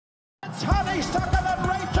Honeysuckle and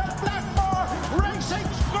Rachel Blackmore,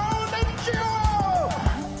 Racing's golden duo!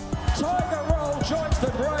 Tiger Roll joins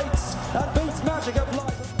the greats and beats Magic of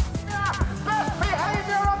Life. Best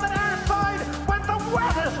behaviour on the near side with the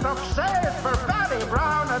wettest of saves for Barry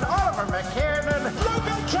Brown and Oliver McKiernan.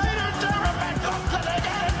 Local trainer Derek McLaughlin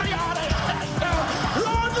again, the honest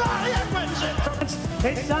Lord Lyon wins it from...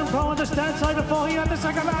 It's Sam Crow on the stand side before he had the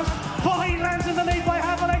second round. Before he lands in the lead by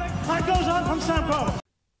half a length and goes on from Sam Crow.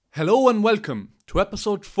 Hello and welcome to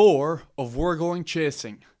episode 4 of We're Going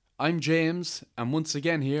Chasing. I'm James, and once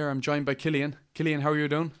again here I'm joined by Killian. Killian, how are you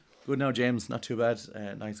doing? Good now, James. Not too bad.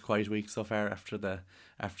 Nice quiet week so far after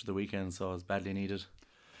the weekend, so it's badly needed.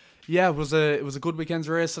 Yeah, it was a good weekend's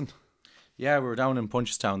racing. Yeah, we were down in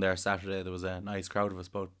Punchestown there Saturday. There was a nice crowd of us,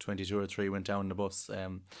 about 22 or 3 went down the bus.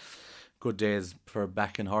 Good days for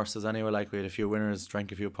backing horses anyway. Like, we had a few winners,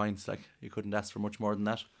 drank a few pints. Like, you couldn't ask for much more than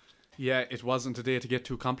that. Yeah, it wasn't a day to get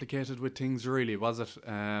too complicated with things, really, was it?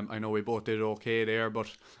 I know we both did okay there, but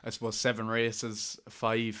I suppose 7 races,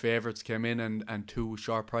 5 favourites came in, and 2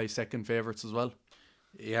 short price second favourites as well.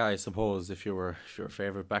 Yeah, I suppose if you were a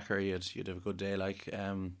favourite backer, you'd have a good day. Like,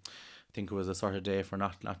 I think it was a sort of day for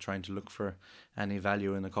not trying to look for any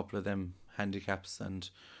value in a couple of them handicaps and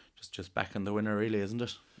just backing the winner, really, isn't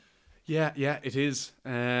it? Yeah, it is.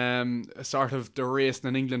 Sort of the racing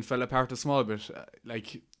in England fell apart a small bit.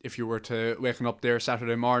 Like, if you were to waken up there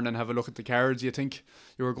Saturday morning and have a look at the cards, you think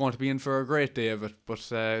you were going to be in for a great day of it,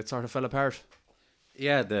 but it sort of fell apart.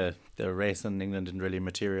 Yeah, the race in England didn't really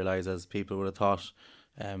materialise as people would have thought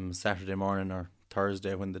Saturday morning or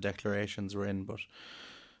Thursday when the declarations were in, but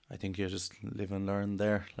I think you just live and learn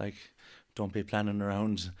there. Like, don't be planning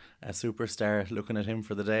around a superstar looking at him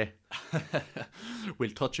for the day.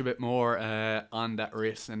 We'll touch a bit more on that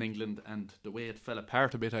race in England and the way it fell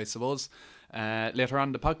apart a bit, I suppose, later on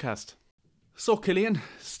in the podcast. So, Killian,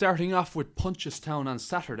 starting off with Punchestown on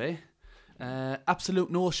Saturday, absolute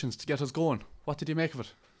notions to get us going. What did you make of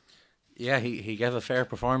it? Yeah, he gave a fair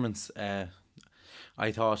performance.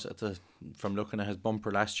 I thought from looking at his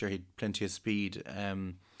bumper last year, he'd plenty of speed.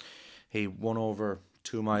 He won over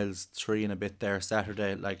 2 miles 3 and a bit there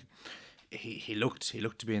Saturday. Like, he looked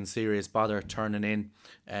to be in serious bother turning in.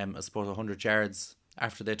 I suppose 100 yards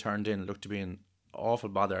after they turned in, it looked to be in awful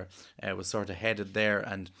bother. Was sort of headed there,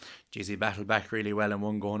 and geez, he battled back really well and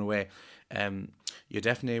won going away. You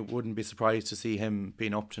definitely wouldn't be surprised to see him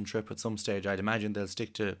being upped and trip at some stage. I'd imagine they'll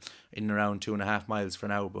stick to in and around 2.5 miles for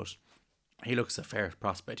now, but he looks a fair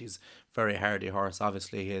prospect. He's a very hardy horse.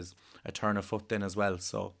 Obviously, he has a turn of foot then as well,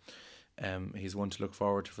 so he's one to look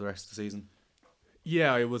forward to for the rest of the season.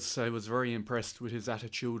 Yeah, I was very impressed with his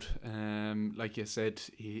attitude. Like you said,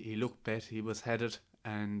 he looked bet, he was headed,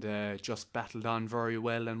 and just battled on very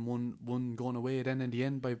well and won going away then in the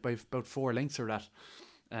end by about 4 lengths or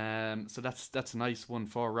that. So that's a nice one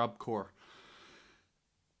for Rob Cork.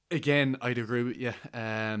 Again, I'd agree with you.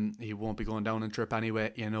 He won't be going down and trip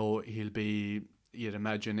anyway. You know, he'll be. You'd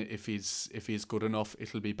imagine if he's good enough,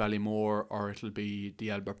 it'll be Ballymore or it'll be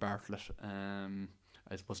the Albert Bartlett.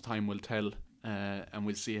 I suppose time will tell, and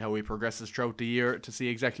we'll see how he progresses throughout the year to see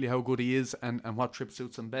exactly how good he is and what trip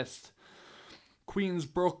suits him best.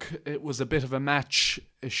 Queensbrook, it was a bit of a match.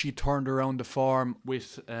 She turned around the form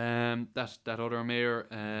with that other mare.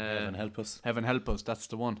 Heaven help us. Heaven help us, that's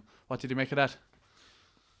the one. What did you make of that?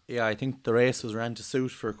 Yeah, I think the race was ran to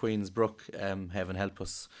suit for Queensbrook. Heaven help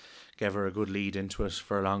us. Gave her a good lead into it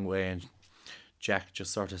for a long way, and Jack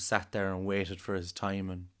just sort of sat there and waited for his time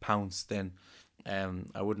and pounced then.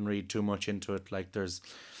 I wouldn't read too much into it. Like,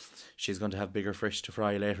 she's going to have bigger fish to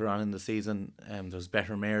fry later on in the season. There's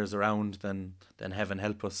better mares around than Heaven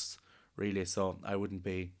help us, really. So I wouldn't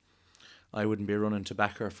be running to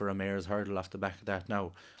back her for a mare's hurdle off the back of that.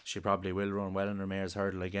 Now, she probably will run well in her mare's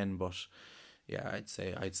hurdle again, but yeah,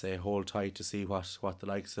 I'd say hold tight to see what the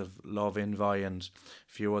likes of Love Envoy and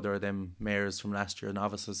a few other of them mares from last year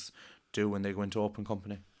novices do when they go into open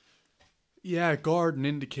company. Yeah, Gordon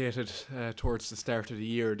indicated towards the start of the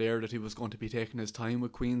year there that he was going to be taking his time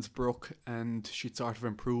with Queensbrook, and she'd sort of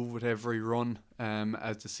improved with every run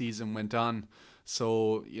as the season went on.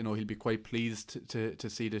 So, you know, he'll be quite pleased to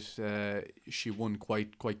see that she won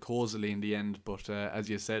quite cosily in the end. But as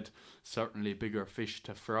you said, certainly bigger fish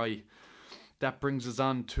to fry. That brings us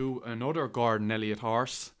on to another Gordon Elliott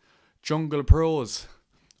horse, Jungle Pros,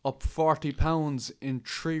 up £40 in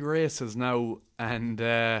 3 races now, and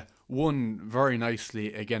won very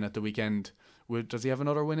nicely again at the weekend. Does he have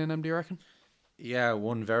another win in him, do you reckon? Yeah,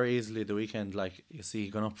 won very easily the weekend. Like, you see,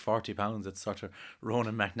 gone up 40 pounds. It's sort of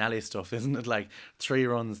Ronan McNally stuff, isn't it? Like, 3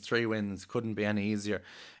 runs, 3 wins, couldn't be any easier.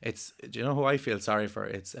 Do you know who I feel sorry for?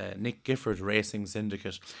 It's Nick Gifford Racing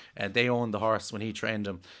Syndicate. They owned the horse when he trained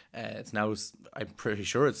him. It's now, I'm pretty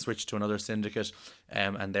sure it's switched to another syndicate,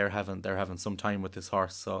 and they're having some time with this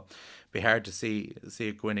horse. So, be hard to see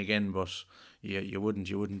it going again. But you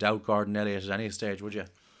wouldn't doubt Gordon Elliott at any stage, would you?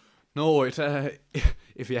 No,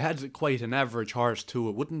 if you had quite an average horse too,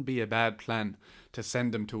 it wouldn't be a bad plan to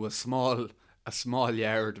send him to a small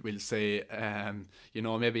yard, we'll say.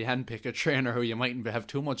 Maybe handpick a trainer who you mightn't have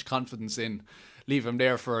too much confidence in, leave him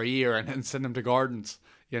there for a year and then send him to Gordon's,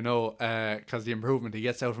 because the improvement he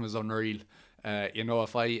gets out of him is unreal.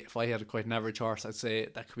 If I had quite an average horse, I'd say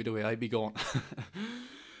that could be the way I'd be going.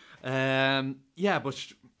 But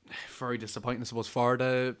very disappointing, I suppose, for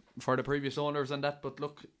the previous owners and that. But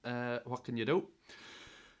look, what can you do?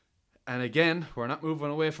 And again, we're not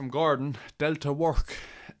moving away from Gordon. Delta Work,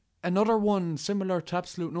 another one similar to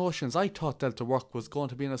Absolute Notions. I thought Delta Work was going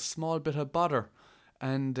to be in a small bit of bother,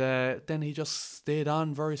 and then he just stayed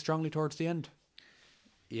on very strongly towards the end.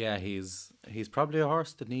 Yeah, he's probably a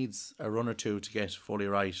horse that needs a run or two to get fully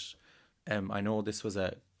right. I know this was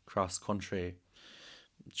a cross country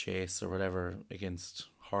chase or whatever against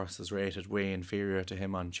horses rated way inferior to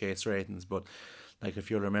him on chase ratings, but like, if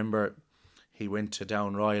you'll remember, he went to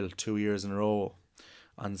Down Royal 2 years in a row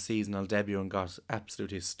on seasonal debut and got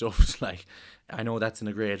absolutely stuffed. Like, I know that's in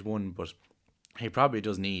a grade 1, but he probably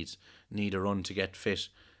does need a run to get fit.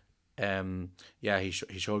 He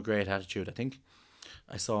showed great attitude. I think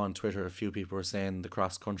I saw on Twitter a few people were saying the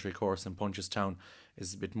cross country course in Punchestown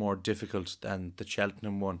is a bit more difficult than the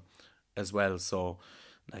Cheltenham one as well, so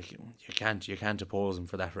like, you can't oppose him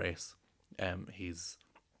for that race. He's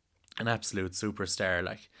an absolute superstar.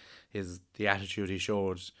 Like, the attitude he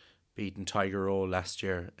showed beating Tiger Roll last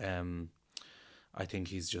year. I think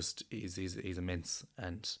he's immense,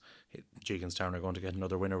 and Jigenstown are going to get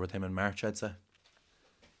another winner with him in March, I'd say.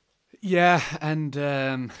 Yeah, and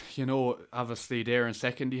obviously there in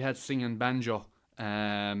second he had Singing Banjo.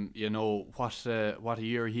 What a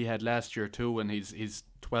year he had last year too, and he's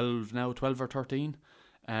 12 now, 12 or 13.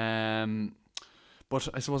 But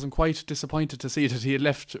I suppose I'm quite disappointed to see that he had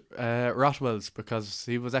left Rothwell's, because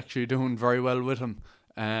he was actually doing very well with him.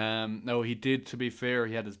 Now, he did, to be fair,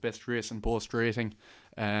 he had his best race and post rating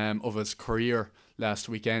of his career last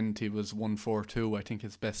weekend. He was 142. I think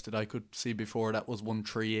his best that I could see before that was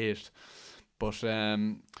 138. But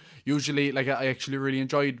usually, like, I actually really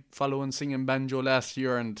enjoyed following Singing Banjo last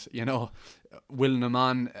year, and willing him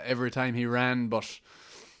on every time he ran. But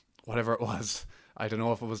whatever it was, I don't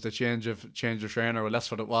know if it was the change of trainer, or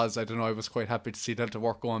that's what it was. I don't know. I was quite happy to see Delta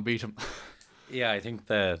Work go and beat him. Yeah, I think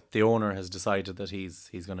the owner has decided that he's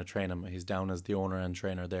going to train him. He's down as the owner and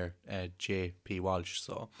trainer there, J.P. Walsh.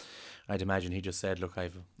 So I'd imagine he just said, look, I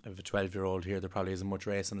have a 12-year-old here. There probably isn't much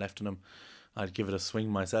racing left in him. I'd give it a swing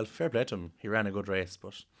myself. Fair play to him. He ran a good race,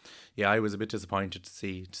 but yeah, I was a bit disappointed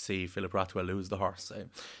to see Philip Rothwell lose the horse.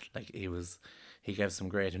 He gave some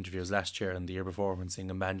great interviews last year and the year before when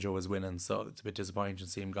Singing Banjo was winning, so it's a bit disappointing to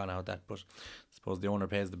see him gone out that, but I suppose the owner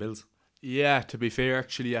pays the bills. Yeah, to be fair,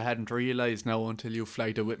 actually, I hadn't realised now until you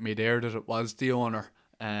flagged it with me there that it was the owner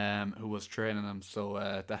who was training him,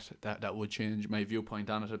 so that would change my viewpoint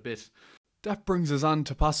on it a bit. That brings us on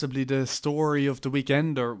to possibly the story of the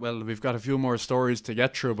weekend, or, well, we've got a few more stories to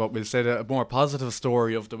get through, but we'll say a more positive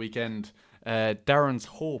story of the weekend. Darren's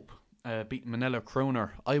Hope beat Manila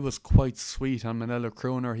Crooner. I was quite sweet on Manila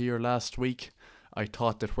Crooner here last week. I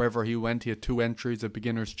thought that wherever he went, he had 2 entries, a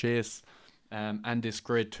beginner's chase, and this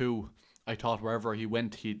grade 2. I thought wherever he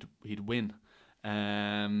went, he'd win.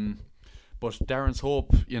 But Darren's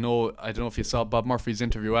Hope, I don't know if you saw Bob Murphy's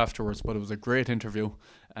interview afterwards, but it was a great interview,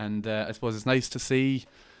 and I suppose it's nice to see,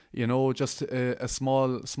 just a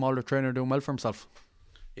smaller trainer doing well for himself.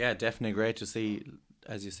 Yeah, definitely great to see.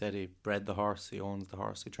 As you said, he bred the horse, he owns the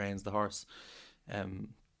horse, he trains the horse.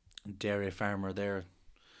 Dairy farmer there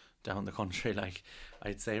down the country. Like,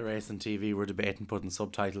 I'd say Racing TV were debating putting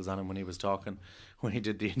subtitles on him when he was talking, when he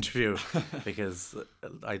did the interview, because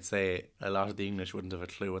I'd say a lot of the English wouldn't have a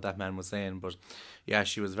clue what that man was saying. But yeah,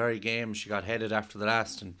 she was very game. She got headed after the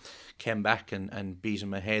last and came back and beat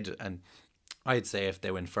him ahead, and I'd say if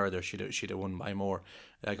they went further, she'd have won by more.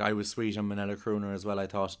 Like, I was sweet on Manila Crooner as well. I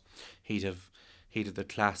thought he'd have the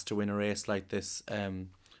class to win a race like this,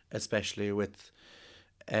 especially with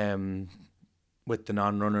the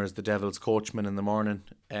non-runners, the Devil's Coachman in the morning.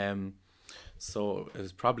 So it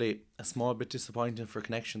was probably a small bit disappointing for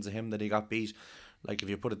connections of him that he got beat. Like, if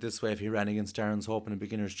you put it this way, if he ran against Darren's Hope in a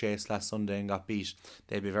beginner's chase last Sunday and got beat,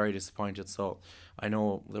 they'd be very disappointed. So I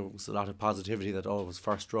know there was a lot of positivity that it was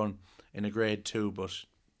first run in a grade 2, but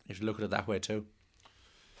if you look at it that way too.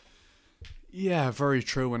 Yeah, very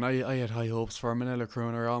true. And I had high hopes for Manila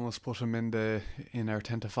Crooner. I almost put him in our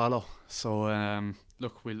 10 to follow. So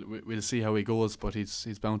look, we'll see how he goes, but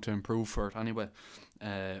he's bound to improve for it anyway.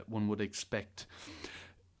 One would expect.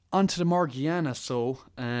 On to the Morgiana. So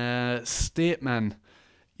Stateman,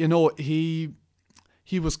 you know, he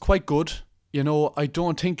was quite good. You know, I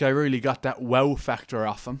don't think I really got that wow factor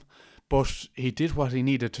off him, but he did what he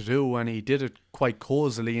needed to do, and he did it quite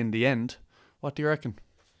cosily in the end. What do you reckon?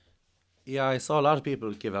 Yeah, I saw a lot of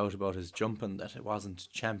people give out about his jumping, that it wasn't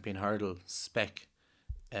champion hurdle spec.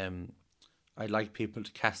 I'd like people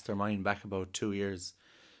to cast their mind back about 2 years,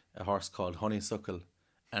 a horse called Honeysuckle,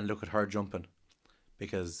 and look at her jumping,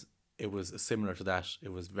 because it was similar to that.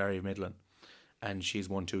 It was very middling, and she's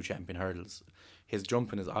won 2 champion hurdles. His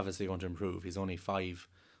jumping is obviously going to improve. He's only 5,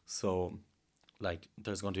 so like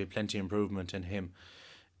there's going to be plenty of improvement in him.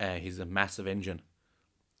 He's a massive engine.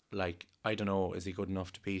 Like, I don't know, is he good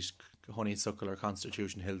enough to beat Honeysuckle or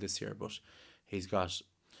Constitution Hill this year? But he's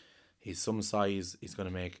some size. He's going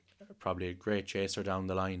to make probably a great chaser down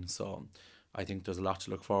the line. So I think there's a lot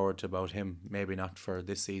to look forward to about him. Maybe not for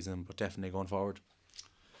this season, but definitely going forward.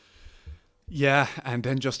 Yeah, and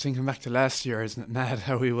then just thinking back to last year, isn't it mad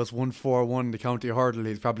how he was 141 the county hurdle?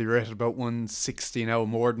 He's probably rated about 160 now,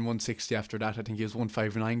 more than 160 after that. I think he was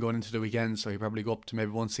 159 going into the weekend, so he probably go up to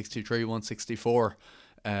maybe 163, 164.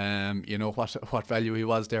 You know what value he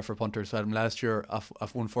was there for punters had him last year off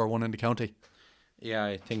 141 in the county. Yeah,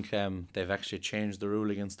 I think they've actually changed the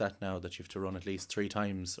rule against that now, that you have to run at least 3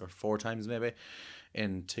 times or 4 times maybe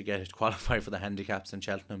in to get it qualified for the handicaps in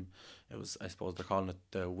Cheltenham. It was, I suppose they're calling it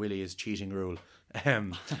the Willie is cheating rule.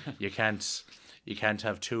 You can't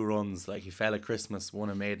have 2 runs. Like, he fell at Christmas, won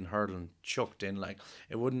a maiden hurdle and chucked in. Like,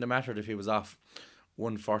 it wouldn't have mattered if he was off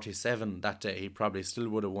 147 that day. He probably still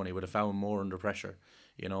would have won. He would have found more under pressure,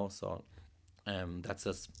 you know. So that's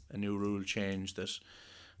just a new rule change that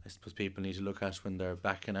I suppose people need to look at when they're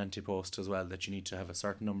back in anti-post as well, that you need to have a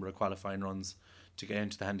certain number of qualifying runs to get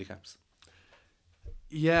into the handicaps.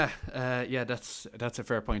 Yeah, that's a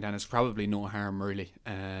fair point, and it's probably no harm really.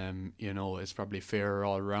 You know, it's probably fair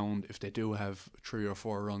all round if they do have 3 or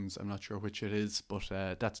 4 runs. I'm not sure which it is, but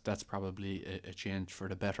that's probably a change for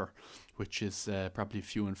the better, which is probably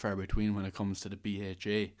few and far between when it comes to the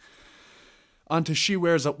BHA. On to She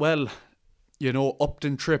Wears It Well, you know,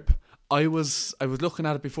 Upton Trip. I was looking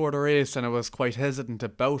at it before the race, and I was quite hesitant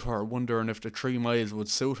about her, wondering if the 3 miles would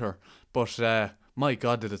suit her. But my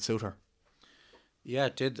God, did it suit her? Yeah,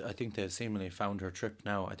 it did. I think they've seemingly found her trip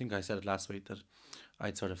now. I think I said it last week that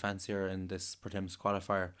I'd sort of fancy her in this Pertemps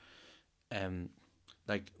qualifier.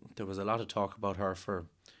 Like, there was a lot of talk about her for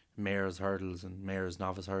Mayor's hurdles and Mayor's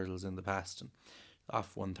novice hurdles in the past, and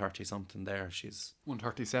off 130 something there. She's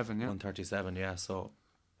 137, yeah. 137, yeah. So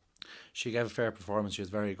she gave a fair performance. She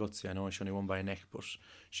was very gutsy. I know she only won by a neck, but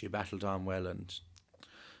she battled on well, and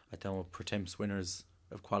I don't know, Pertemps winners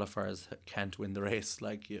of qualifiers can't win the race.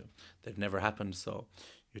 Like, they've never happened, so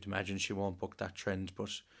you'd imagine she won't book that trend. But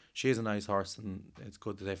she is a nice horse, and it's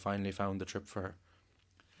good that they finally found the trip for her.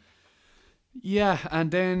 Yeah,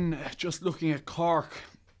 and then just looking at Cork,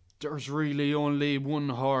 there's really only one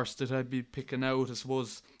horse that I'd be picking out. I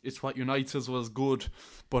suppose it's what unites us was good,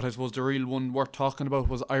 but I suppose the real one worth talking about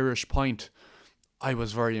was Irish Point. I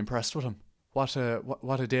was very impressed with him. What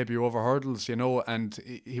a debut over hurdles, you know, and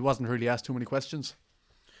he wasn't really asked too many questions.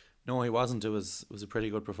 No, he wasn't. It was a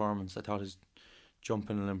pretty good performance. I thought his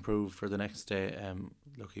jumping will improve for the next day.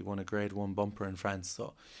 Look, he won a grade 1 bumper in France,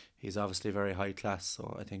 so he's obviously very high class.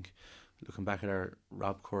 So I think, looking back at our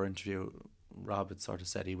Rob Kerr interview, Rob had sort of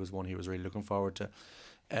said he was one he was really looking forward to.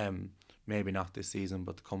 Maybe not this season,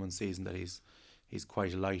 but the coming season, that he's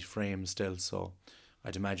quite a light frame still. So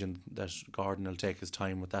I'd imagine that Gordon will take his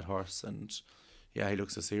time with that horse, and yeah, he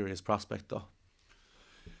looks a serious prospect though.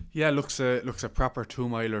 Yeah, looks a proper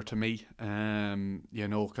 2-miler to me. You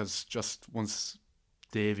know, because just once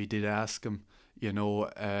Davey did ask him, you know,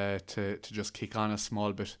 to just kick on a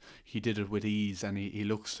small bit, he did it with ease, and he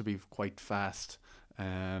looks to be quite fast.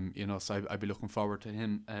 You know, so I'd be looking forward to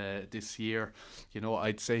him this year. You know,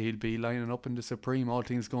 I'd say he'll be lining up in the Supreme, all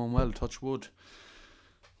things going well, touch wood.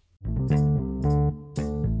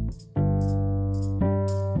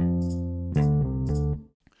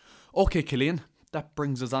 Okay, Killian, that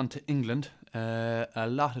brings us on to England. A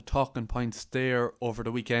lot of talking points there over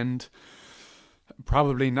the weekend.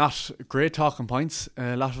 Probably not great talking points.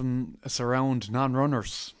 A lot of them surround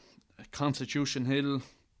non-runners. Constitution Hill,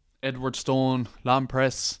 Edward Stone, long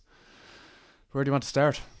press. Where do you want to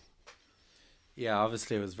start? Yeah,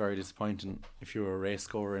 obviously it was very disappointing. If you were a race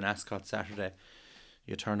goer in Ascot Saturday,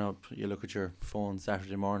 you turn up, you look at your phone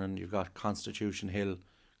Saturday morning, you've got Constitution Hill,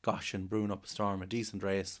 gosh, and brewing up a storm, a decent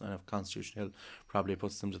race. And if Constitution Hill probably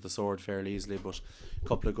puts them to the sword fairly easily, but a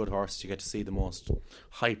couple of good horses. You get to see the most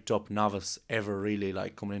hyped up novice ever, really,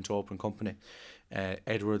 like coming into open company.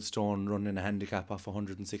 Edward Stone running a handicap off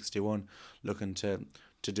 161, looking to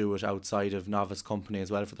do it outside of novice company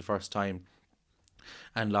as well for the first time.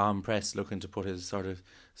 And Long Press looking to put his sort of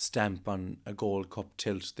stamp on a Gold Cup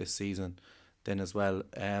tilt this season then as well.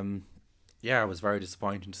 Yeah, it was very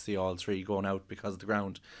disappointing to see all three going out because of the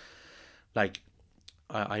ground. Like,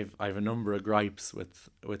 I've a number of gripes with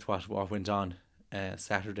what went on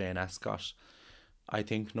Saturday in Ascot. I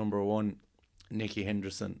think number one, Nicky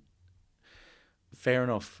Henderson. Fair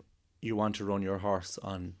enough, you want to run your horse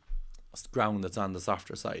on ground that's on the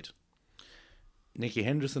softer side. Nicky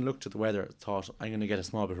Henderson looked at the weather, thought, I'm going to get a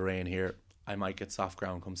small bit of rain here. I might get soft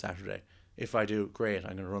ground come Saturday. If I do, great,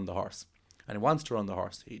 I'm going to run the horse. And he wants to run the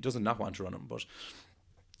horse. He doesn't not want to run him, but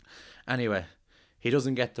anyway, he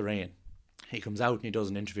doesn't get the rain. He comes out and he does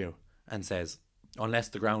an interview and says, unless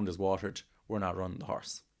the ground is watered, we're not running the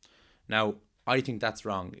horse. Now, I think that's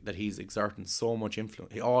wrong, that he's exerting so much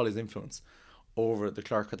influence, all his influence over the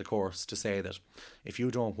clerk of the course to say that if you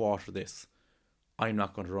don't water this, I'm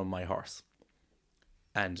not going to run my horse.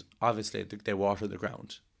 And obviously they watered the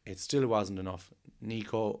ground. It still wasn't enough.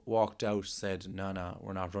 Nico walked out, said, no,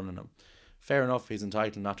 we're not running him. Fair enough, he's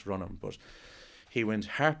entitled not to run him, but he went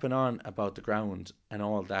harping on about the ground and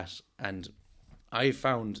all that. And I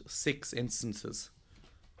found 6 instances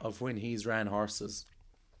of when he's ran horses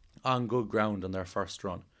on good ground on their first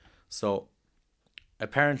run. So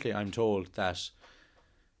apparently I'm told that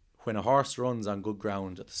when a horse runs on good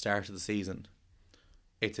ground at the start of the season,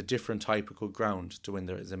 it's a different type of good ground to when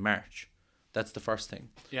there is a March. That's the first thing.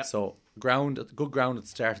 Yeah. So good ground at the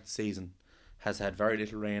start of the season has had very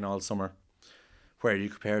little rain all summer. Where you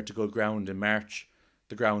compare it to good ground in March,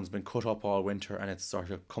 the ground's been cut up all winter and it's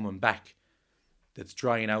sort of coming back. It's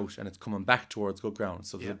drying out and it's coming back towards good ground.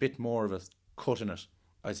 So there's a bit more of a cut in it,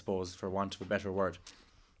 I suppose, for want of a better word.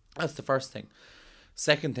 That's the first thing.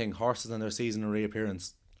 Second thing, horses in their seasonal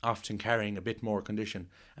reappearance often carrying a bit more condition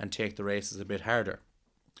and take the races a bit harder.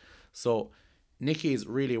 So Nicky's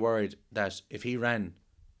really worried that if he ran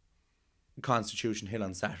Constitution Hill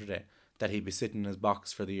on Saturday, that he'd be sitting in his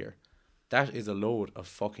box for the year. That is a load of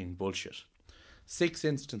fucking bullshit. 6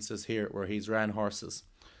 instances here where he's ran horses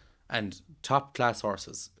and top class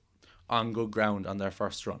horses on good ground on their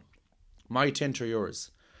first run. My Tinter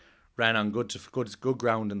Yours ran on good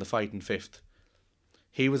ground in the fight in 5th.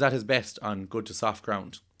 He was at his best on good to soft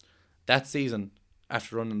ground. That season,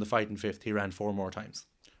 after running the fight in 5th, he ran 4 more times.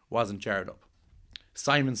 Wasn't jarred up.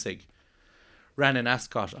 Simon Sigg ran in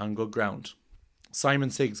Ascot on good ground.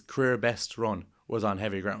 Simon Sigg's career best run was on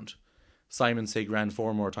heavy ground. Simon Sigg ran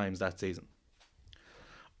 4 more times that season.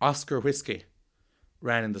 Oscar Whiskey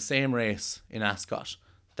ran in the same race in Ascot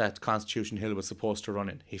that Constitution Hill was supposed to run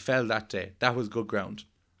in. He fell that day. That was good ground.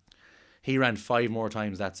 He ran 5 more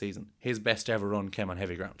times that season. His best ever run came on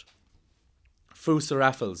heavy ground. Fusa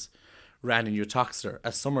Raffles ran in Utoxeter,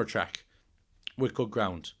 a summer track, with good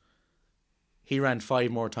ground. He ran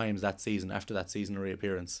 5 more times that season after that seasonal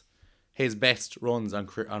reappearance. His best runs on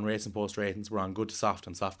Racing Post ratings were on good to soft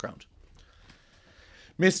and soft ground.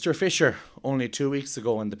 Mr. Fisher, only 2 weeks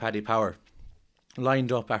ago in the Paddy Power,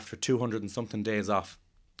 lined up after 200 and something days off,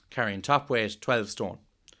 carrying top weight 12 stone.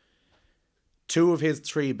 2 of his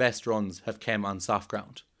 3 best runs have come on soft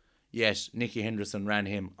ground, yet Nicky Henderson ran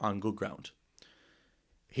him on good ground.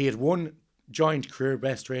 He had one joint career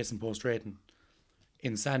best Racing Post rating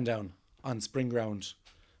in Sandown on spring ground.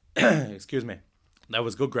 Excuse me. That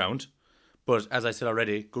was good ground, but as I said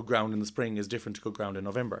already, good ground in the spring is different to good ground in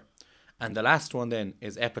November. And the last one then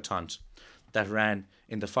is Epatante, that ran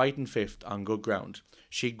in the fight in 5th on good ground.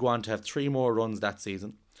 She'd go on to have 3 more runs that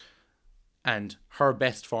season, and her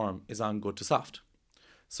best form is on good to soft.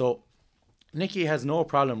 So Nicky has no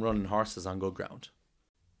problem running horses on good ground.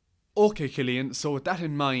 Okay, Killian, so with that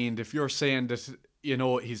in mind, if you're saying that, you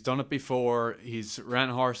know, he's done it before, he's ran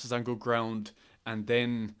horses on good ground and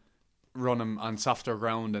then run them on softer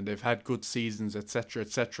ground and they've had good seasons, etc.,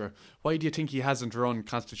 etc., why do you think he hasn't run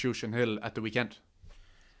Constitution Hill at the weekend?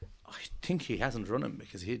 I think he hasn't run him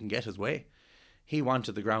because he didn't get his way. He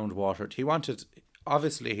wanted the ground watered. He wanted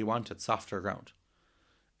softer ground.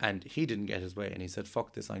 And he didn't get his way and he said,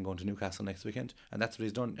 fuck this, I'm going to Newcastle next weekend. And that's what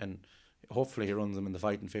he's done. And hopefully he runs them in the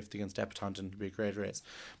fight in 5th against Epatante and it'll be a great race.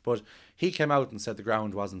 But he came out and said the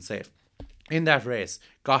ground wasn't safe. In that race,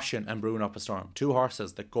 Goshen and Bruin Up a Storm, 2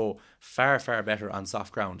 horses that go far, far better on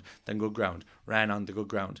soft ground than good ground, ran on the good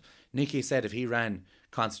ground. Nicky said if he ran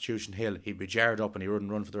Constitution Hill, he'd be jarred up and he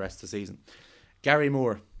wouldn't run for the rest of the season. Gary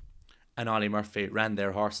Moore and Ollie Murphy ran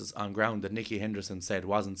their horses on ground that Nicky Henderson said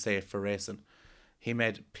wasn't safe for racing. He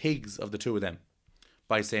made pigs of the 2 of them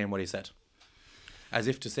by saying what he said. As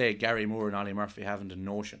if to say Gary Moore and Ollie Murphy haven't a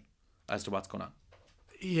notion as to what's going on.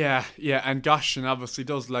 Yeah, and Goshen obviously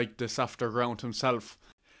does like the softer ground himself.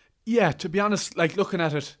 Yeah, to be honest, like looking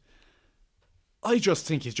at it, I just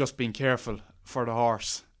think he's just being careful for the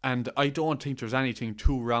horse. And I don't think there's anything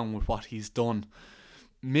too wrong with what he's done.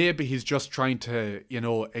 Maybe he's just trying to,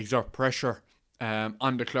 exert pressure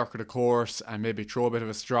on the clerk of the course and maybe throw a bit of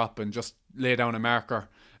a strop and just lay down a marker.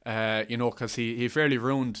 Because he fairly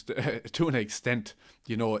ruined to an extent.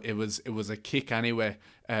 It was a kick anyway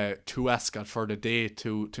to Ascot for the day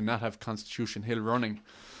to not have Constitution Hill running.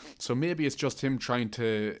 So maybe it's just him trying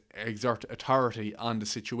to exert authority on the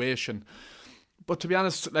situation. But to be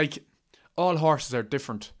honest, like, all horses are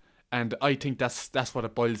different, and I think that's what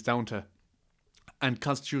it boils down to. And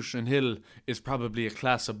Constitution Hill is probably a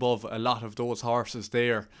class above a lot of those horses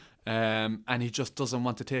there. And he just doesn't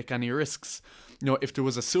want to take any risks. If there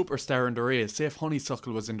was a superstar in the race, say if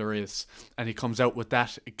Honeysuckle was in the race and he comes out with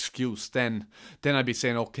that excuse, then I'd be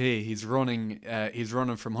saying, okay, he's running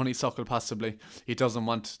from Honeysuckle possibly. He doesn't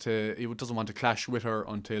want to clash with her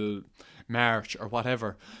until March or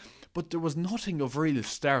whatever. But there was nothing of real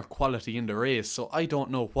star quality in the race, so I don't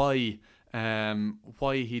know why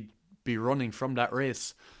he'd be running from that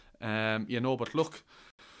race. But look,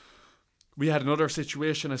 we had another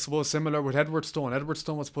situation, I suppose, similar with Edwardstone.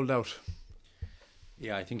 Edwardstone was pulled out.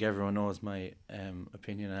 Yeah, I think everyone knows my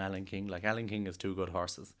opinion on Alan King. Like, Alan King has 2 good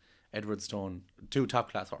horses. Edwardstone, 2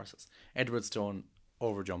 top-class horses. Edwardstone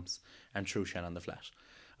overjumps and Trushan on the flat.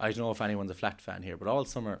 I don't know if anyone's a flat fan here, but all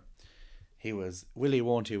summer he was willy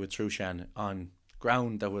won't he with Trushan on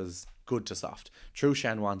ground that was good to soft.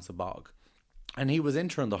 Trushan wants a bog. And he was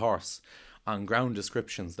entering the horse on ground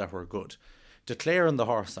descriptions that were good, declaring the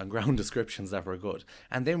horse on ground descriptions that were good,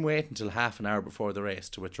 and then wait until half an hour before the race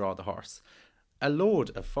to withdraw the horse. A load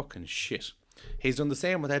of fucking shit. He's done the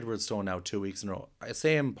same with Edwardstone now 2 weeks in a row.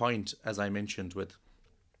 Same point as I mentioned with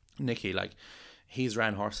Nicky. Like, he's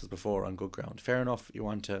ran horses before on good ground. Fair enough, you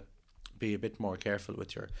want to be a bit more careful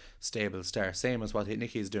with your stable star. Same as what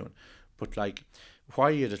Nicky's doing. But, like, why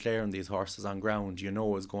are you declaring these horses on ground you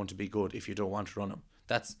know is going to be good if you don't want to run them?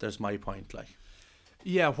 There's my point, like.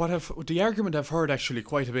 Yeah, the argument I've heard actually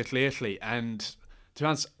quite a bit lately, and to be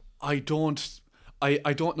honest, I don't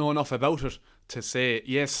know enough about it to say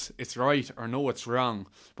yes it's right or no it's wrong.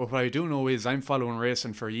 But what I do know is I'm following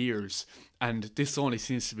racing for years, and this only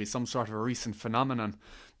seems to be some sort of a recent phenomenon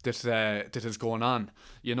that is going on.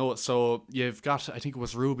 So you've got, I think it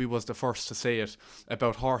was Ruby was the first to say it,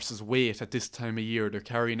 about horses' weight at this time of year. They're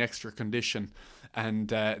carrying extra condition, and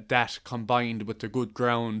that combined with the good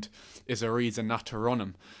ground is a reason not to run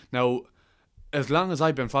them. Now, as long as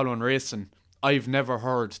I've been following racing, I've never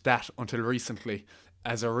heard that until recently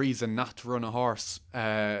as a reason not to run a horse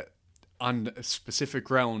on a specific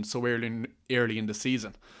ground so early in the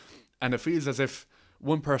season. And it feels as if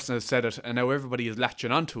one person has said it and now everybody is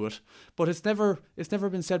latching onto it, but it's never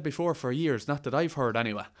been said before for years, not that I've heard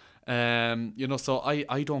anyway. So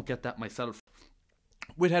I don't get that myself.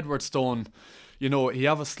 With Edwardstone, he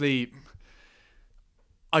obviously,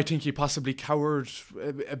 I think he possibly cowered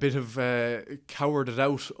it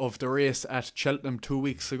out of the race at Cheltenham 2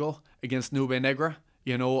 weeks ago against Nube Negra.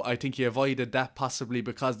 I think he avoided that possibly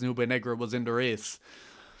because Nube Negra was in the race.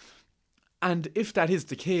 And if that is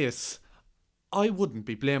the case, I wouldn't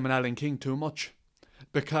be blaming Alan King too much,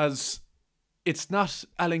 because it's not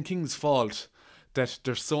Alan King's fault that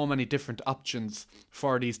there's so many different options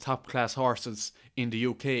for these top class horses in the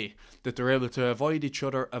UK, that they're able to avoid each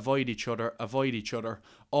other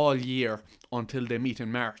all year until they meet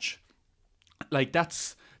in March. Like,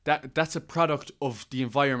 that's a product of the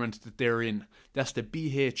environment that they're in. That's the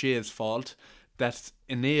BHA's fault. That's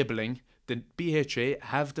enabling. The BHA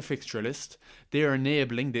have the fixture list. They're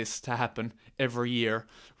enabling this to happen every year,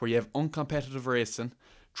 where you have uncompetitive racing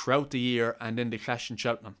throughout the year and then the clash in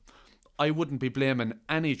Cheltenham. I wouldn't be blaming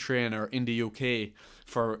any trainer in the UK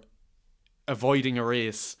for avoiding a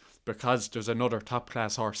race because there's another top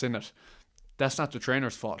class horse in it. That's not the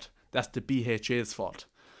trainer's fault. That's the BHA's fault.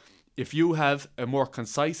 If you have a more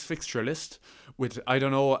concise fixture list with, I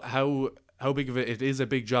don't know how big of it is a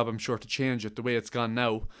big job, I'm sure, to change it the way it's gone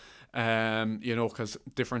now, because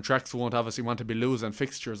different tracks won't obviously want to be losing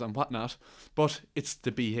fixtures and whatnot, but it's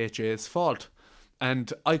the BHA's fault.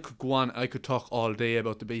 And I could go on, I could talk all day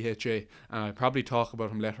about the BHA, and I'll probably talk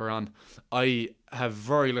about him later on. I have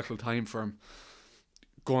very little time for him.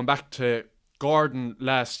 Going back to Gordon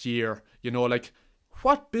last year, like,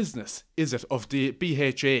 what business is it of the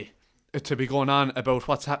BHA to be going on about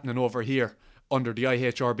what's happening over here under the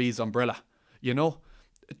IHRB's umbrella?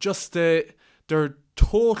 Just their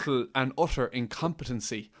total and utter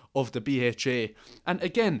incompetency of the BHA. And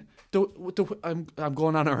again, I'm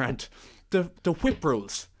going on a rant. The whip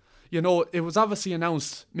rules. It was obviously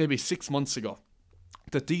announced maybe 6 months ago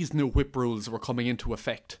that these new whip rules were coming into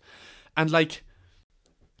effect. And like,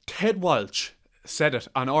 Ted Walsh said it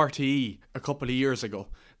on RTE a couple of years ago,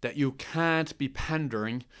 that you can't be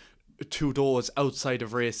pandering to those outside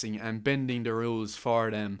of racing and bending the rules for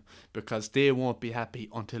them, because they won't be happy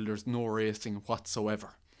until there's no racing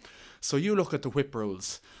whatsoever. So you look at the whip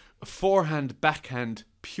rules. Forehand, backhand,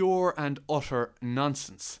 pure and utter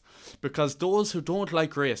nonsense. Because those who don't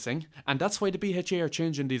like racing, and that's why the BHA are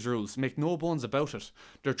changing these rules, make no bones about it.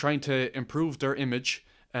 They're trying to improve their image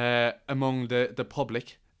among the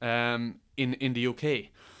public in the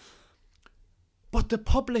UK. But the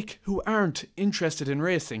public who aren't interested in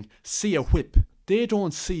racing see a whip. They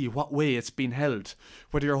don't see what way it's been held.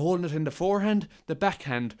 Whether you're holding it in the forehand, the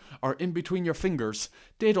backhand, or in between your fingers,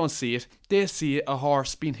 they don't see it. They see a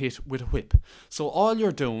horse being hit with a whip. So all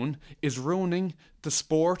you're doing is ruining the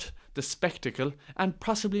sport, the spectacle, and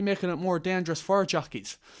possibly making it more dangerous for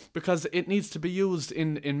jockeys. Because it needs to be used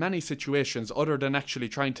in many situations other than actually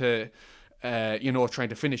trying to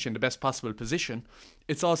finish in the best possible position.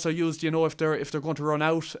 It's also used, if they're going to run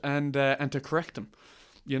out and to correct them.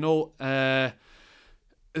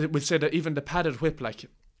 We say that even the padded whip, like,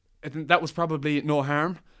 that was probably no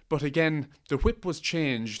harm. But again, the whip was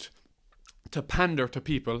changed to pander to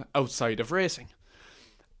people outside of racing.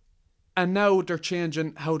 And now they're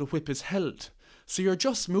changing how the whip is held. So you're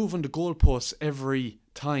just moving the goalposts every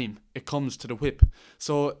time it comes to the whip.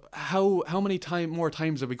 So how many more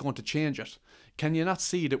times are we going to change it? Can you not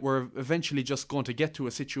see that we're eventually just going to get to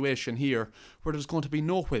a situation here where there's going to be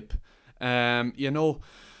no whip?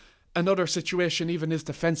 Another situation even is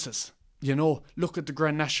the fences. Look at the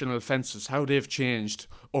Grand National fences, how they've changed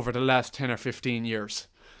over the last 10 or 15 years.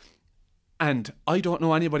 And I don't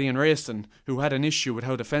know anybody in racing who had an issue with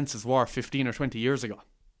how the fences were 15 or 20 years ago.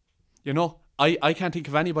 I can't think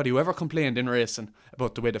of anybody who ever complained in racing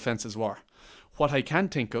about the way the fences were. What I can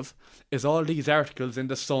think of is all these articles in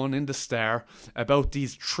the Sun, in the Star, about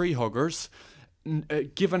these tree huggers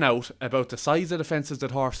given out about the size of the fences that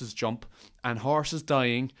horses jump and horses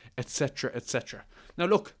dying, etc., etc. Now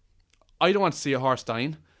look, I don't want to see a horse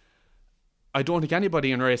dying. I don't think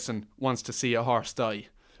anybody in racing wants to see a horse die.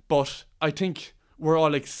 But I think we're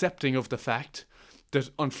all accepting of the fact that,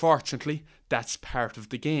 unfortunately, that's part of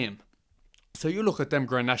the game. So you look at them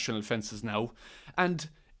Grand National fences now, and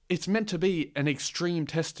it's meant to be an extreme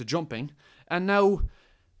test to jumping, and now,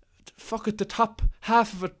 the top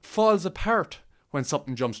half of it falls apart when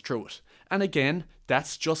something jumps through it. And again,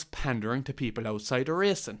 that's just pandering to people outside of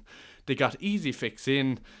racing. They got easy fix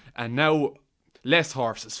in, and now less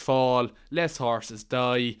horses fall, less horses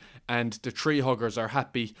die, and the tree huggers are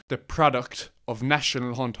happy. The product of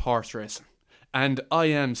National Hunt horse racing. And I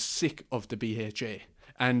am sick of the BHA.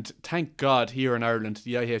 And thank God here in Ireland,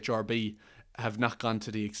 the IHRB have not gone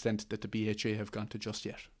to the extent that the BHA have gone to just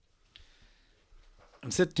yet.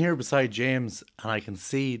 I'm sitting here beside James and I can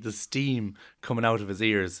see the steam coming out of his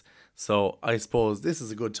ears. So I suppose this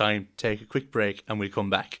is a good time to take a quick break and we'll come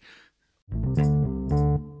back.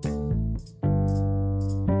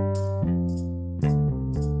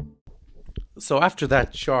 So after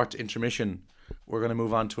that short intermission, we're going to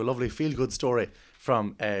move on to a lovely feel-good story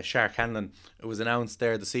from Shark Hanlon. It was announced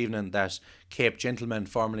there this evening that Cape Gentleman,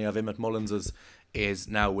 formerly of Emmett Mullins's, is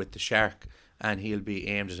now with the Shark, and he'll be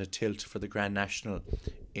aimed at a tilt for the Grand National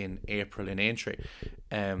in April in Aintree.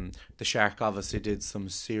 The Shark obviously did some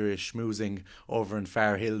serious schmoozing over in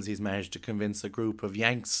Far Hills. He's managed to convince a group of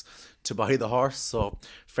Yanks to buy the horse, so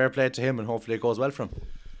fair play to him, and hopefully it goes well for him.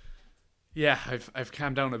 Yeah, I've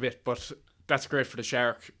calmed down a bit, but that's great for the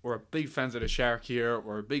Shark. We're big fans of the Shark here.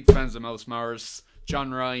 We're big fans of Mouse Morris,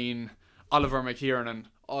 John Ryan, Oliver McKiernan,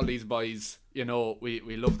 all these boys.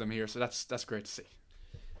 We love them here, so that's great to see.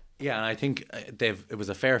 Yeah, and I think it was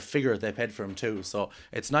a fair figure they paid for him too. So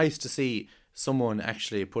it's nice to see someone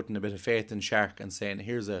actually putting a bit of faith in Shark and saying,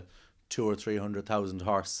 here's a 200,000 or 300,000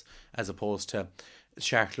 horse, as opposed to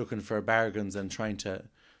Shark looking for bargains and trying to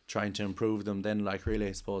improve them then, really,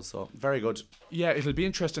 I suppose. So very good. Yeah, it'll be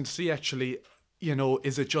interesting to see actually,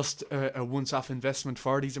 is it just a once-off investment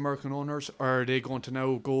for these American owners, or are they going to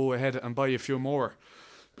now go ahead and buy a few more?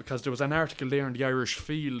 because there was an article there in the Irish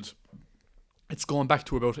Field. It's going back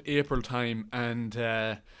to about April time, and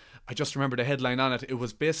I just remember the headline on it. It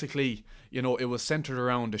was basically, it was centred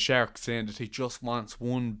around the Shark saying that he just wants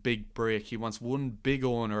one big break. He wants one big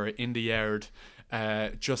owner in the yard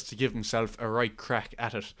just to give himself a right crack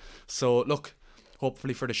at it. So look,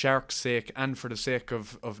 hopefully for the Sharks' sake and for the sake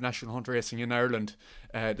of National Hunt Racing in Ireland,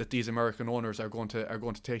 that these American owners are going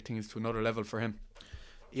to take things to another level for him.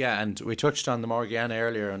 Yeah, and we touched on the Morgiana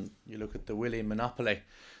earlier, and you look at the Willie Monopoly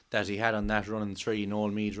that he had on that running 3, Noel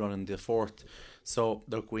Meade running the 4th. So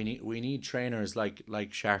look, we need trainers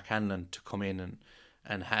like Shark Hanlon to come in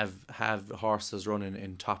and have horses running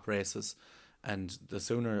in top races, and the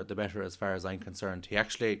sooner the better as far as I'm concerned. He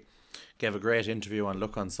actually gave a great interview on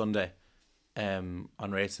Look on Sunday on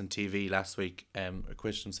Racing TV last week.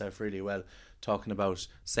 Acquitted himself really well, talking about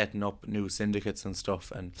setting up new syndicates and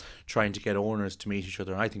stuff and trying to get owners to meet each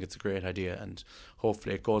other. And I think it's a great idea, and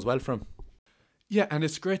hopefully it goes well for him. Yeah, and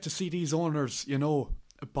it's great to see these owners,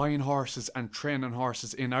 buying horses and training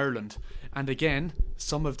horses in Ireland. And again,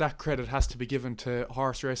 some of that credit has to be given to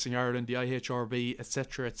Horse Racing Ireland, the IHRB,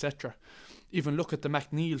 etc., etc. Even look at the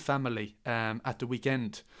McNeil family at the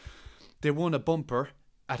weekend. They won a bumper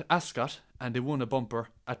at Ascot and they won a bumper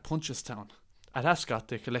at Punchestown. At Ascot,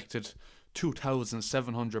 they collected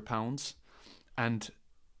 £2,700, and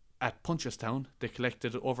at Punchestown, they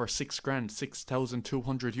collected over £6,000,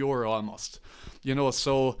 €6,200 almost.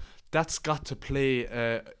 So that's got to play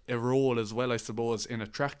a role as well, I suppose, in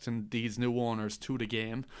attracting these new owners to the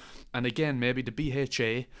game. And again, maybe the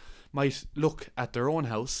BHA might look at their own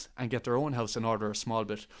house and get their own house in order a small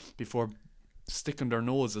bit before sticking their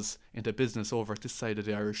noses into business over at this side of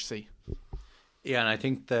the Irish Sea. Yeah, and I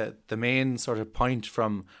think the main sort of point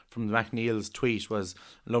from the McNeil's tweet was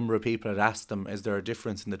a number of people had asked them, is there a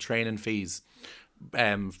difference in the training fees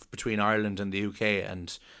between Ireland and the UK?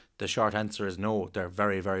 And the short answer is no, they're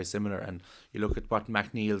very, very similar. And you look at what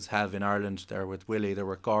McNeil's have in Ireland, they're with Willie, they're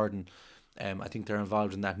with Gordon. I think they're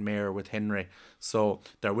involved in that mare with Henry. So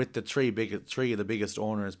they're with the three of the biggest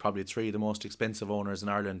owners, probably 3 of the most expensive owners in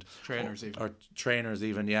Ireland. Trainers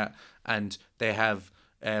even, yeah. And they have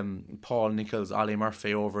Paul Nicholls, Ollie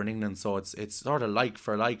Murphy over in England, so it's sort of like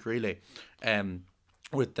for like really,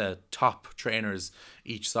 with the top trainers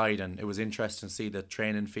each side. And it was interesting to see that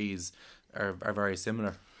training fees are very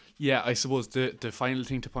similar. Yeah, I suppose the final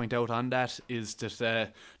thing to point out on that is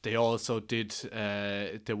that they also did,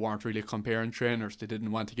 they weren't really comparing trainers. They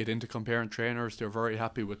didn't want to get into comparing trainers. They're very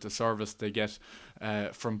happy with the service they get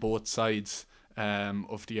from both sides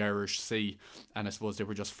of the Irish Sea. And I suppose they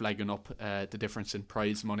were just flagging up the difference in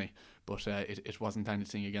prize money. But it wasn't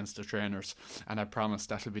anything against the trainers. And I promise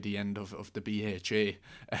that'll be the end of the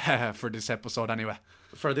BHA for this episode anyway.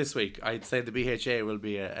 For this week, I'd say the BHA will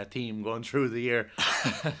be a theme going through the year.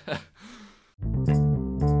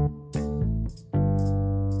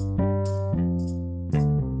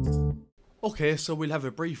 Okay, so we'll have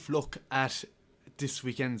a brief look at this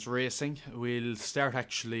weekend's racing. We'll start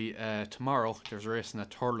actually tomorrow. There's a racing at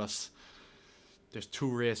Thurles. There's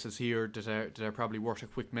 2 races here that are probably worth a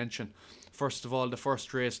quick mention. First of all, the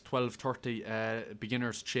first race, 12:30,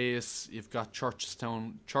 Beginner's Chase. You've got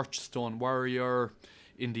Churchstone Warrior,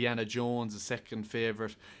 Indiana Jones, the second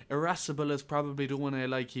favourite. Irascible is probably the one I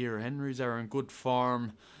like here. Henry's are in good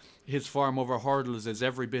form. His form over hurdles is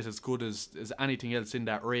every bit as good as anything else in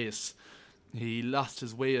that race. He lost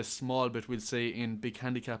his way a small bit, we'll say, in big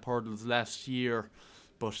handicap hurdles last year,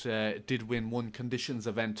 but did win one conditions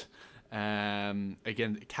event. Again,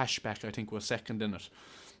 Cashback, I think, was second in it.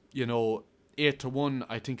 8-1,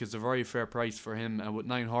 I think, is a very fair price for him, and with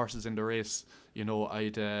 9 horses in the race,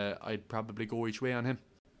 I'd probably go each way on him.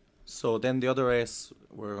 So then the other race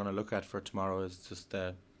we're going to look at for tomorrow is just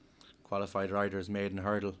the qualified riders maiden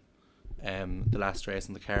hurdle, the last race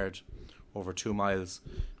in the card, over 2 miles.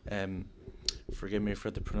 Forgive me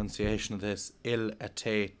for the pronunciation of this. Il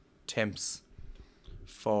Ate Temps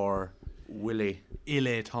for Willie.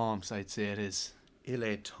 Ile Toms, I'd say it is.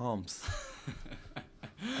 Ile Toms.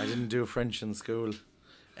 I didn't do French in school.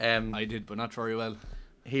 I did, but not very well.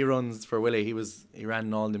 He runs for Willie. He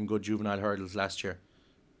ran all them good juvenile hurdles last year,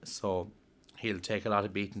 so he'll take a lot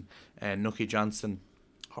of beating. Nucky Johnson,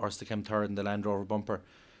 horse that came third in the Land Rover bumper,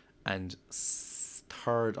 and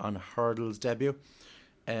third on hurdles debut,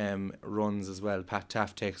 runs as well. Pat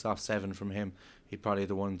Taft takes off 7 from him. He's probably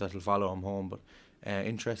the one that'll follow him home. But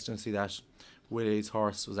interesting to see that Willie's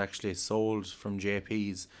horse was actually sold from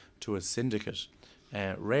JP's to a syndicate.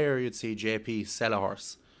 Rare you'd see JP sell a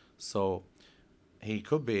horse, so he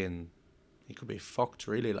could be fucked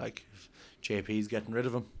really, like, if JP's getting rid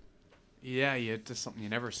of him. Yeah, that's something you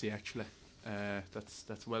never see actually.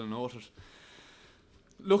 That's well noted.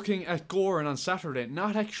 Looking at Gowran on Saturday,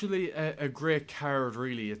 not actually a great card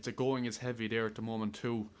really. The going is heavy there at the moment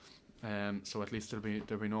too. So at least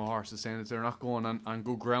there'll be no horses saying that they're not going on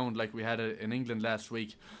good ground like we had in England last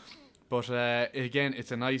week. But again,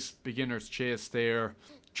 it's a nice beginner's chase there.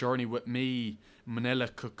 Journey with Me, Manila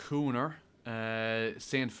Cocooner,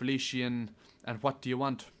 Saint Felician, and What Do You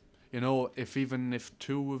Want? You know, even if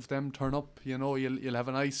two of them turn up, you know, you'll have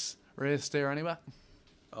a nice race there anyway.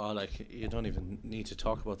 Oh, like, you don't even need to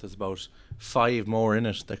talk about this. About 5 more in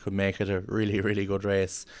it that could make it a really, really good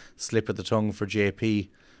race. Slip of the tongue for JP.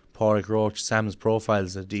 Pádraig Roach, Sam's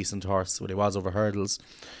Profile's a decent horse. Well, he was over hurdles.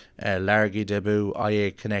 Largy Debut,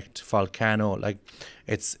 IA Connect, Volcano. Like,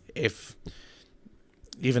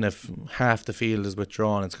 even if half the field is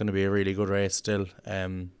withdrawn, it's going to be a really good race still.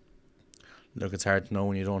 Look, it's hard to know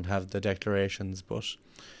when you don't have the declarations, but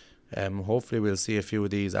hopefully we'll see a few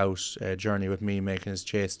of these out. Journey with Me making his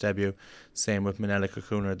chase debut. Same with Manila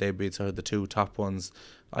Cocooner. They'd be sort of the 2 top ones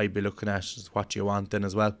I'd be looking at. What Do You Want then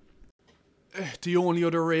as well. The only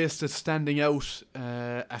other race that's standing out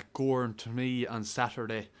at Gowran to me on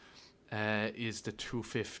Saturday is the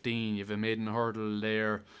 2:15. You've a maiden hurdle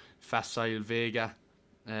there. Facile Vega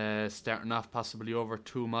starting off possibly over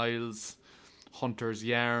 2 miles. Hunter's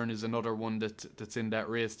Yarn is another one that's in that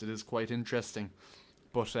race that is quite interesting.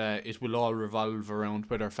 But it will all revolve around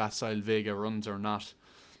whether Facile Vega runs or not.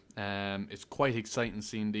 It's quite exciting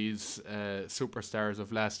seeing these superstars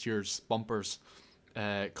of last year's bumpers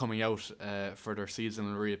coming out for their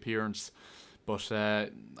seasonal reappearance. But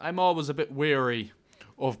I'm always a bit wary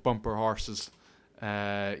of bumper horses.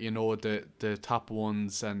 You know, the top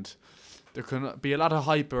ones, and there can be a lot of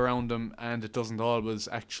hype around them, and it doesn't always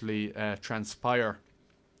actually transpire.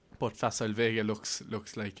 But Facile Vega looks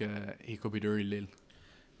like he could be the real deal.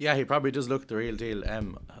 Yeah, he probably does look the real deal.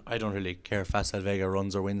 I don't really care if Facile Vega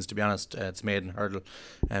runs or wins, to be honest. It's maiden hurdle.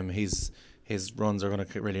 His runs are going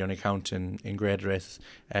to really only count in grade races.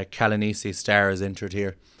 Calanisi Star is entered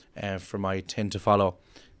here for my 10 to follow.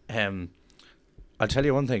 I'll tell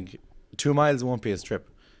you one thing. 2 miles won't be his trip.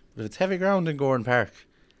 But if it's heavy ground in Gowran Park,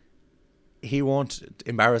 he won't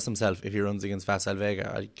embarrass himself if he runs against Facile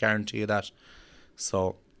Vega. I guarantee you that.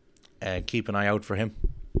 So keep an eye out for him.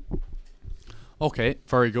 Okay,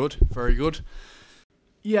 very good, very good.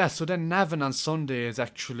 Yeah, so then Navan on Sunday is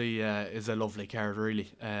actually is a lovely card, really.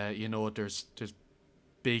 You know, there's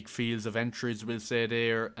big fields of entries, we'll say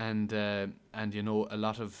there, and you know, a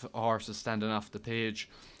lot of horses standing off the page.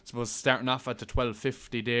 I suppose starting off at the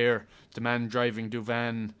 12:50 there, the Man Driving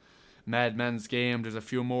Navan, Madman's Game. There's a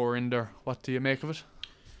few more in there. What do you make of it?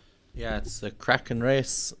 Yeah, it's a cracking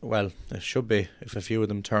race. Well, it should be if a few of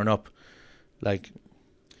them turn up, like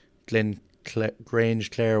Grange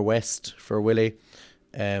Clare West for Willie.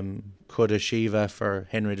 Coulda Shiva for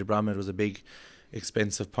Henry de Bromhead was a big,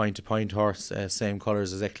 expensive point-to-point horse, same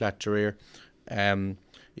colours as Eclat de Rear.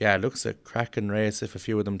 Yeah, it looks a cracking race if a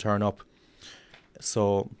few of them turn up.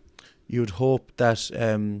 So you'd hope that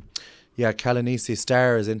Calanisi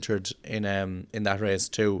Star is entered in that race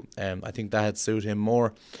too. I think that'd suit him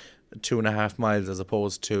more, 2.5 miles as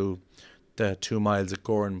opposed to the 2 miles at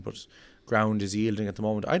Gowran, but ground is yielding at the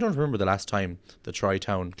moment. I don't remember the last time the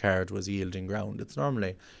Tri-Town card was yielding ground. It's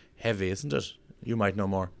normally heavy, isn't it? You might know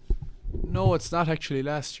more. No, it's not actually.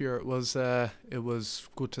 Last year it was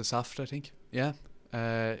good to soft, I think. Yeah.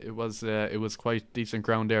 It was quite decent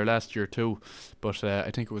ground there last year too, but I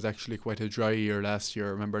think it was actually quite a dry year last year.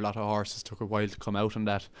 I remember a lot of horses took a while to come out on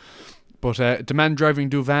that. But the Man Driving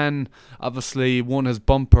Navan obviously won his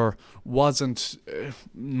bumper, wasn't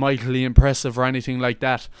mightily impressive or anything like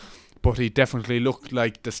that, but he definitely looked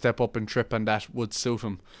like the step up in trip, and that would suit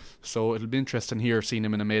him. So it'll be interesting here seeing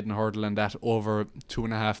him in a maiden hurdle and that over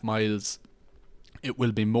 2.5 miles. It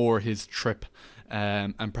will be more his trip,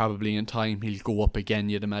 and probably in time he'll go up again,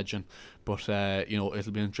 you'd imagine. But you know,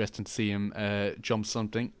 it'll be interesting to see him jump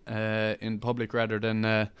something in public rather than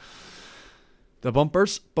the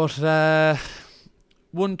bumpers. But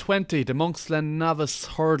 120, the Monksland Novice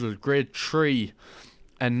Hurdle, Grade 3.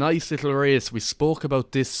 A nice little race. We spoke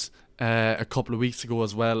about this a couple of weeks ago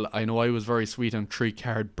as well. I know I was very sweet on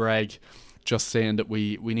 3-card Bragg, just saying that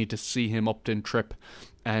we need to see him upped in trip.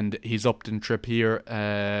 And he's upped in trip here,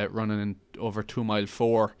 running in over 2 mile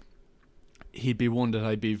 4. He'd be one that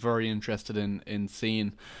I'd be very interested in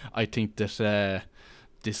seeing. I think that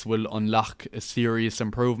this will unlock a serious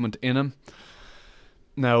improvement in him.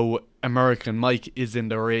 Now, American Mike is in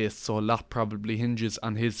the race, so a lot probably hinges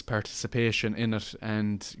on his participation in it.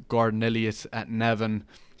 And Gordon Elliott at Navan,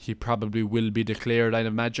 he probably will be declared, I'd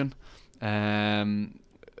imagine.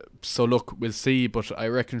 So look, we'll see, but I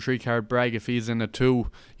reckon 3-card Bragg, if he's in a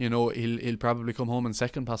 2, he'll probably come home in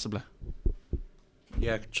second possibly.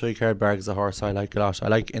 Yeah, 3-card Brag's a horse I like a lot. I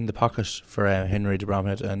like In the Pocket for Henry de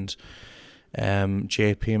Bromhead and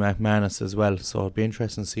JP McManus as well, so it'll be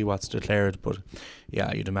interesting to see what's declared. But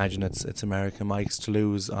yeah, you'd imagine it's American Mike's to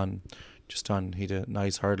lose he had a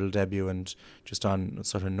nice hurdle debut and just on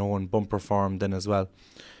sort of known bumper form then as well.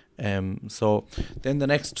 So then the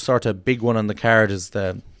next sort of big one on the card is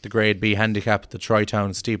the Grade B handicap, the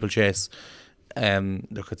Troytown Steeplechase.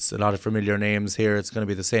 Look, it's a lot of familiar names here. It's going to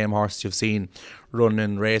be the same horse you've seen run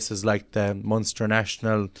in races like the Munster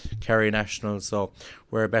National, Kerry National, so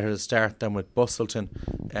we're better to start than with Bustleton,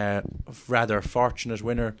 rather fortunate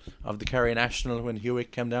winner of the Kerry National when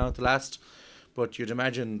Hewitt came down at the last, but you'd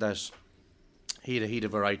imagine that he'd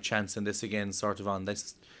have a right chance in this again, sort of on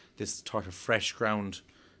this sort of fresh ground.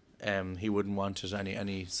 He wouldn't want it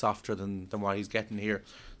any softer than what he's getting here,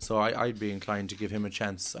 so I'd be inclined to give him a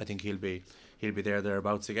chance. I think he'll be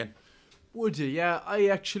thereabouts again. Would you? Yeah, I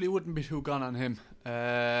actually wouldn't be too gone on him.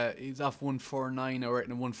 He's off 149, I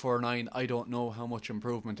reckon 149. I don't know how much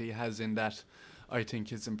improvement he has in that. I think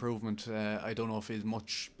his improvement, I don't know if he's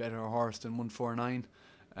much better horse than 149.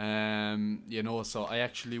 So I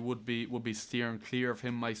actually would be steering clear of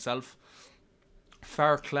him myself.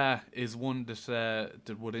 Fairclough is one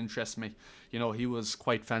that would interest me. He was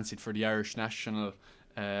quite fancied for the Irish National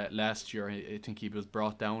last year. I think he was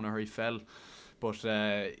brought down or he fell. But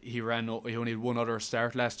he only had one other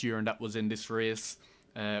start last year, and that was in this race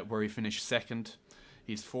where he finished second.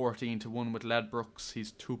 He's 14-1 with Ladbrokes.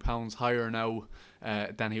 He's £2 higher now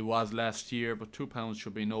than he was last year, but £2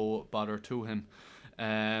 should be no bother to him.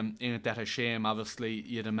 Ain't that a shame? Obviously,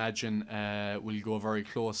 you'd imagine we'll go very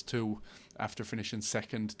close to after finishing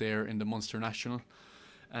second there in the Munster National.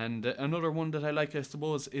 And another one that I like, I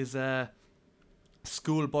suppose, is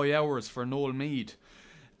Schoolboy Hours for Noel Meade.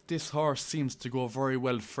 This horse seems to go very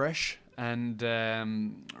well fresh and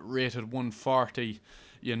rated 140.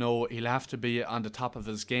 He'll have to be on the top of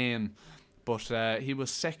his game. But he was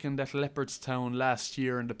second at Leopardstown last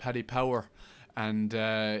year in the Paddy Power. And,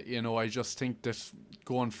 I just think that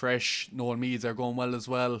going fresh, Noel Meads are going well as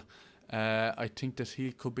well. I think that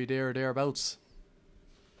he could be thereabouts.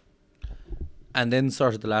 And then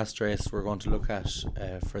sort of the last race we're going to look at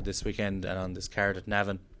for this weekend and on this card at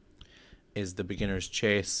Navan is the Beginner's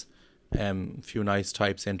Chase. A few nice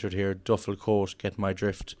types entered here. Duffel Coat, Get My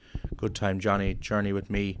Drift, Good Time Johnny, Journey With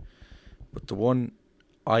Me. But the one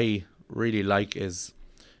I really like is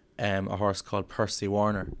a horse called Percy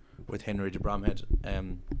Warner with Henry de Bromhead.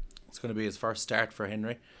 It's going to be his first start for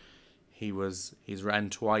Henry. He's ran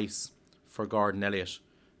twice for Gordon Elliott,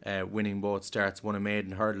 winning both starts, won a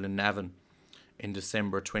maiden hurdle in Navan in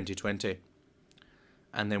December 2020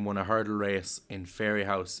 and then won a hurdle race in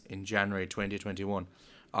Fairyhouse in January 2021.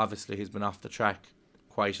 Obviously he's been off the track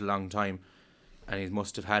quite a long time and he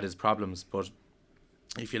must have had his problems, but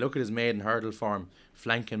if you look at his maiden hurdle form,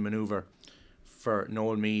 flanking manoeuvre for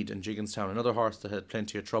Noel Meade and Jigginstown, another horse that had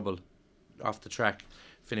plenty of trouble off the track,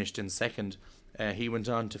 finished in second. He went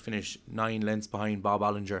on to finish 9 lengths behind Bob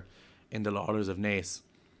Ollinger in the Lawlers of Naas.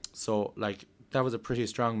 So that was a pretty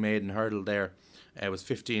strong maiden hurdle there. It was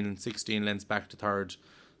 15 and 16 lengths back to third,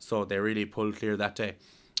 so they really pulled clear that day.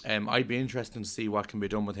 I'd be interested to see what can be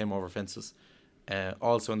done with him over fences.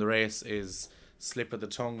 Also in the race is Slip of the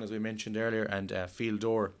Tongue, as we mentioned earlier, and Field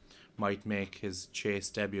Door might make his chase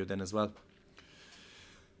debut then as well.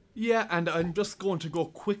 Yeah, and I'm just going to go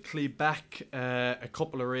quickly back a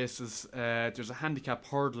couple of races. There's a handicap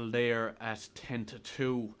hurdle there at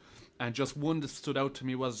 10-2, and just one that stood out to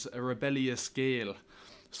me was a Rebellious Gale.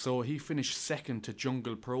 So he finished second to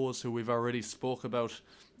Jungle Pros, who we've already spoke about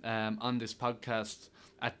on this podcast,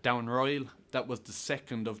 at Downroyal. That was the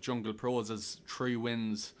second of Jungle Pros' 3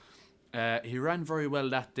 wins. He ran very well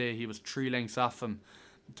that day. He was 3 lengths off him.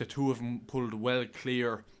 The two of them pulled well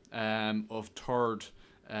clear of third.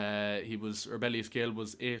 Rebellious Gale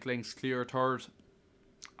was 8 lengths clear third.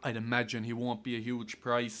 I'd imagine he won't be a huge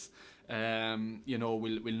price. We'll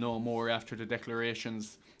know more after the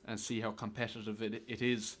declarations and see how competitive it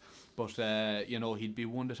is. But he'd be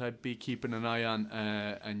one that I'd be keeping an eye on,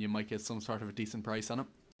 and you might get some sort of a decent price on him.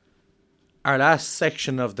 Our last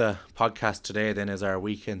section of the podcast today then is our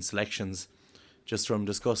weekend selections. Just from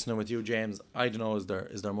discussing it with you, James, I don't know, is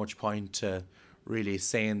there much point to really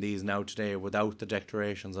saying these now today without the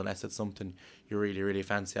declarations, unless it's something you really, really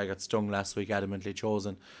fancy? I got stung last week, Adamantly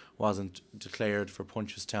Chosen wasn't declared for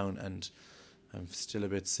Punchestown, and I'm still a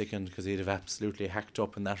bit sickened because he'd have absolutely hacked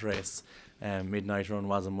up in that race. Midnight Run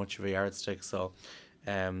wasn't much of a yardstick, so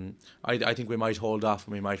I think we might hold off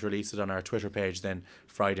and we might release it on our Twitter page then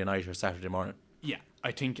Friday night or Saturday morning. Yeah,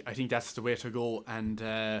 I think that's the way to go,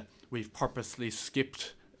 and we've purposely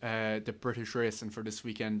skipped the British racing for this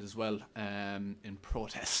weekend as well, in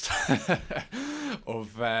protest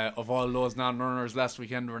of all those non-runners last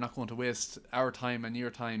weekend. We're not going to waste our time and your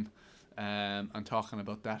time and talking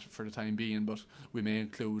about that for the time being, but we may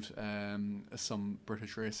include some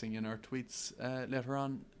British racing in our tweets later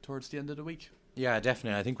on towards the end of the week. Yeah,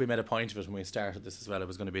 definitely. I think we made a point of it when we started this as well. It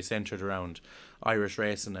was going to be centred around Irish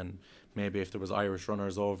racing, and maybe if there was Irish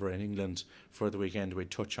runners over in England for the weekend, we'd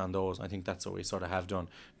touch on those. I think that's what we sort of have done.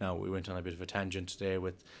 Now, we went on a bit of a tangent today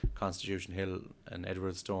with Constitution Hill and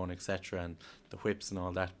Edwardstone, etc., and the whips and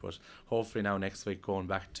all that, but hopefully now next week, going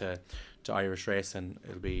back to Irish racing,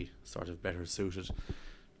 it'll be sort of better suited.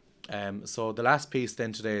 So the last piece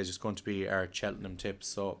then today is just going to be our Cheltenham tips.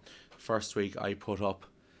 So first week I put up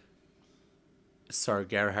Sir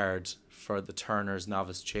Gerhard for the Turner's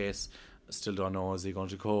Novice Chase. I still don't know, is he going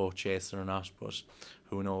to go chasing or not, but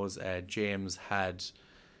who knows. James had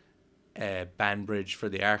Banbridge for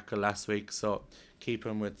the Arkle last week, so keep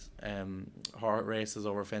him with races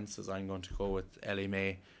over fences. I'm going to go with Ellie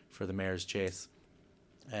May for the Mayor's Chase.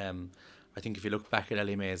 I think if you look back at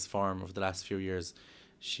Ellie May's form over the last few years,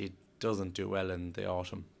 she doesn't do well in the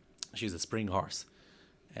autumn. She's a spring horse.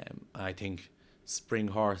 I think spring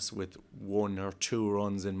horse with 1 or 2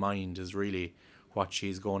 runs in mind is really what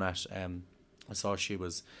she's going at. I saw she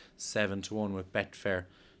was 7-1 with Betfair,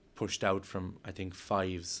 pushed out from I think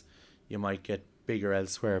 5s. You might get bigger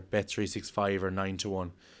elsewhere, Bet365 or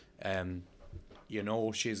 9-1. You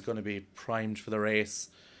know she's going to be primed for the race,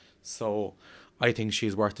 so I think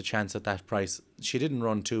she's worth a chance at that price. She didn't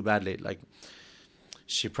run too badly. Like,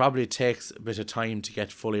 she probably takes a bit of time to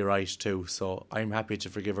get fully right too, so I'm happy to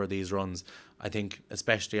forgive her these runs. I think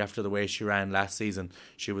especially after the way she ran last season,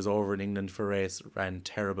 she was over in England for a race, ran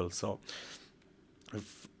terrible, so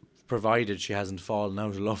provided she hasn't fallen out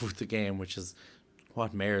of love with the game, which is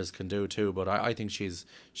what mares can do too, but I think she's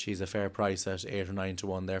a fair price at 8 or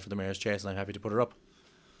 9-1 there for the Mayor's Chase, and I'm happy to put her up.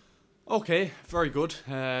 Okay, very good.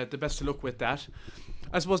 The best of luck with that.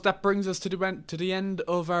 I suppose that brings us to the end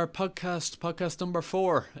of our podcast number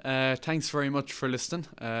 4. Thanks very much for listening.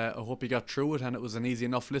 I hope you got through it and it was an easy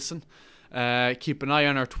enough listen. Keep an eye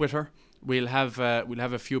on our Twitter. We'll have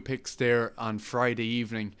a few picks there on Friday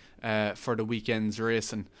evening for the weekend's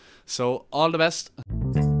racing. So all the best.